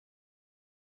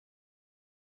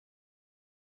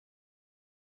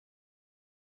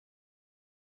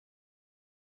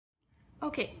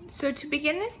Okay, so to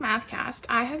begin this math cast,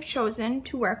 I have chosen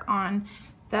to work on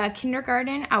the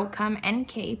kindergarten outcome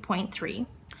NK.3.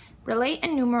 Relate a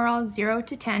numeral 0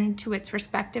 to 10 to its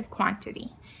respective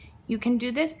quantity. You can do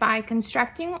this by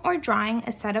constructing or drawing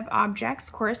a set of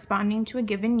objects corresponding to a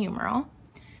given numeral,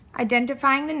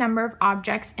 identifying the number of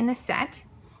objects in a set,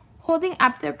 holding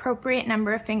up the appropriate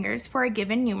number of fingers for a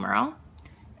given numeral,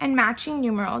 and matching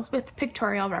numerals with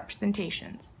pictorial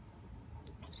representations.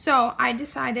 So I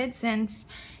decided, since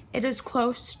it is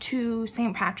close to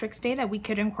St. Patrick's Day, that we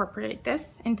could incorporate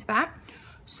this into that.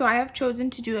 So I have chosen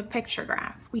to do a picture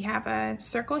graph. We have a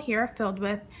circle here filled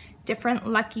with different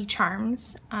Lucky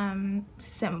Charms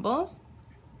symbols,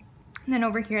 and then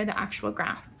over here the actual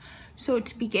graph. So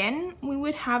to begin, we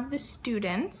would have the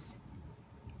students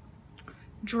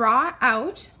draw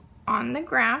out on the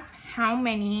graph how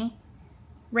many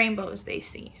rainbows they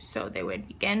see. So they would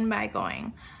begin by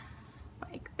going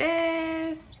like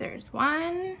this. There's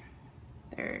 1,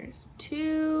 there's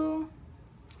 2,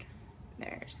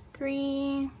 there's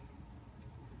 3,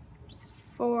 there's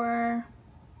 4,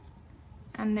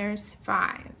 and there's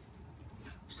 5.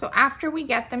 So after we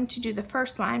get them to do the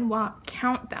first line, we'll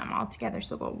count them all together.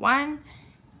 So go 1,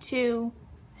 2,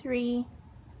 3,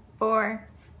 4,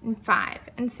 and 5.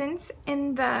 And since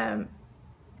in the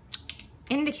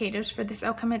indicators for this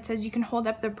outcome it says you can hold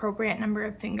up the appropriate number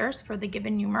of fingers for the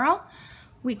given numeral,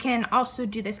 we can also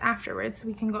do this afterwards. So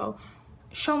we can go,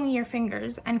 show me your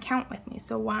fingers and count with me.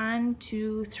 So 1,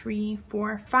 2, 3,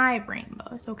 4, 5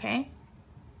 rainbows, okay?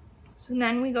 So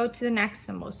then we go to the next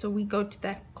symbol. So we go to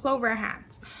the clover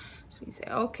hats. So we say,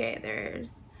 okay,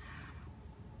 there's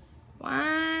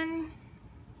 1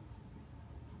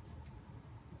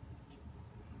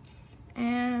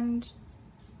 and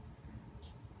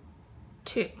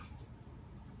 2.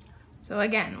 So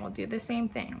again, we'll do the same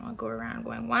thing. We'll go around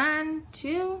going 1,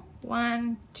 2,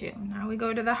 1, 2. Now we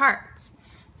go to the hearts.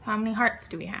 So how many hearts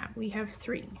do we have? We have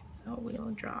 3. So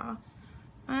we'll draw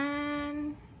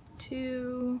 1,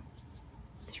 2,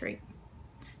 3.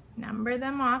 Number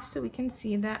them off so we can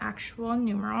see the actual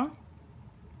numeral.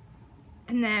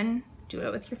 And then do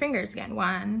it with your fingers again.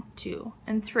 1, 2,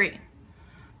 and 3.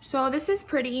 So this is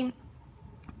pretty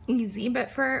easy,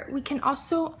 but we can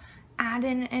also add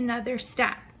in another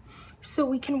step. So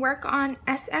we can work on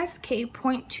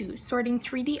SSK.2, sorting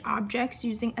 3D objects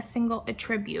using a single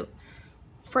attribute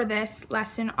for this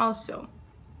lesson also.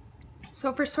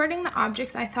 So for sorting the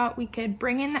objects, I thought we could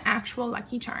bring in the actual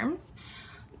Lucky Charms.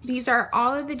 These are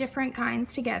all of the different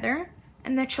kinds together,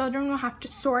 and the children will have to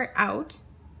sort out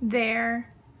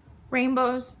their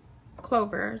rainbows,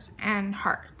 clovers, and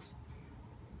hearts.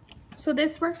 So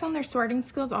this works on their sorting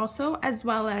skills also, as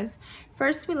well as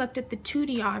first we looked at the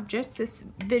 2D objects, this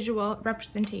visual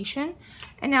representation,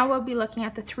 and now we'll be looking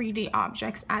at the 3D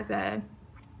objects as a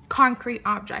concrete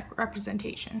object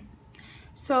representation.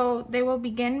 So they will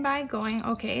begin by going,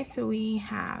 okay, so we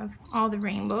have all the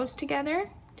rainbows together.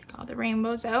 Take all the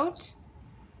rainbows out.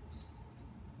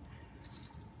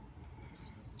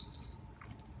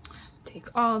 Take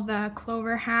all the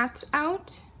clover hats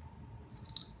out.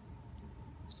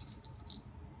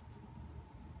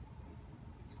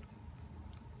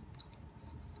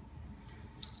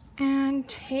 And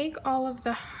take all of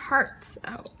the hearts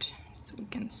out so we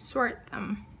can sort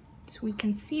them, so we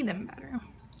can see them better.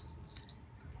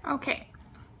 Okay,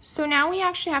 so now we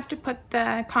actually have to put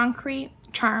the concrete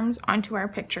charms onto our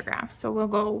picture graph. So we'll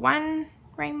go 1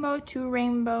 rainbow, 2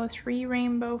 rainbow, 3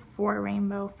 rainbow, 4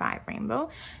 rainbow, 5 rainbow.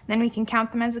 Then we can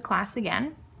count them as a class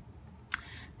again.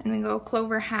 And we go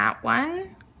clover hat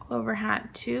 1, clover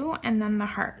hat 2, and then the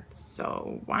hearts.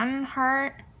 So 1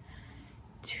 heart,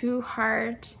 2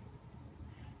 heart,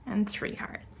 and 3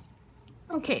 hearts.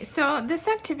 Okay, so this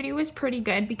activity was pretty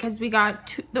good because we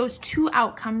got those 2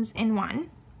 outcomes in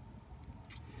one.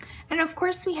 And of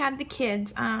course we had the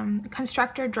kids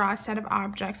construct or draw a set of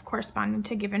objects corresponding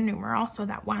to a given numeral, so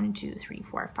that 1, 2, 3,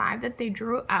 4, 5 that they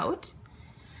drew out.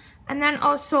 And then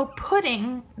also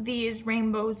putting these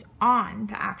rainbows on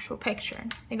the actual picture.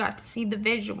 They got to see the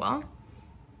visual.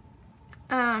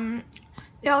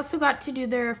 They also got to do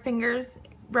their fingers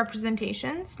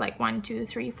representations, like 1, 2,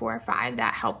 3, 4, 5,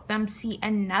 that help them see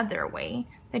another way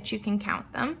that you can count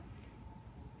them.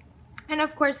 And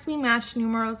of course we matched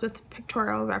numerals with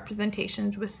pictorial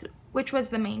representations, which was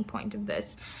the main point of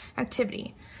this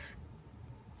activity.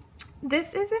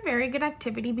 This is a very good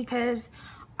activity because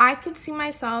I could see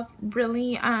myself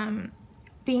really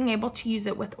being able to use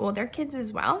it with older kids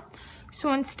as well.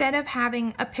 So instead of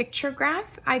having a picture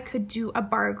graph, I could do a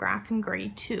bar graph in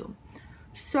grade 2.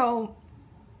 So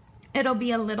it'll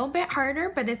be a little bit harder,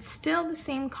 but it's still the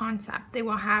same concept. They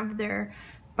will have their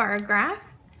bar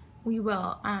graph, we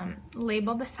will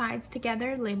label the sides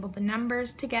together, label the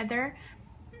numbers together,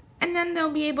 and then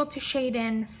they'll be able to shade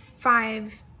in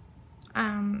 5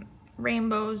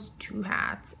 rainbows, 2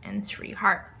 hats, and 3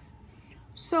 hearts.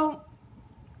 So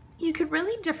you could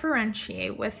really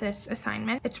differentiate with this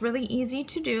assignment. It's really easy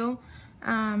to do.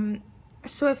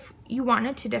 So if you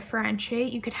wanted to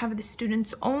differentiate, you could have the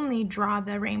students only draw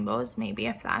the rainbows, maybe,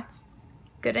 if that's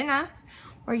good enough,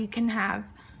 or you can have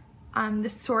the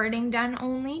sorting done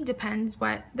only, depends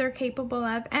what they're capable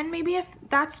of. And maybe if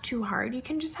that's too hard, you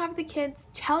can just have the kids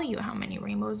tell you how many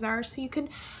rainbows there are. So you could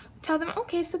tell them,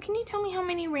 okay, so can you tell me how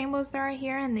many rainbows there are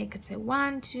here? And they could say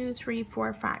 1, 2, 3,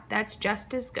 4, 5. That's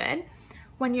just as good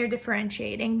when you're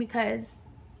differentiating, because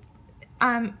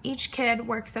each kid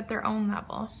works at their own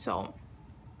level. So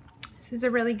this is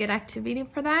a really good activity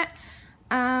for that.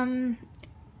 I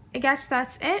guess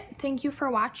that's it. Thank you for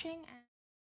watching.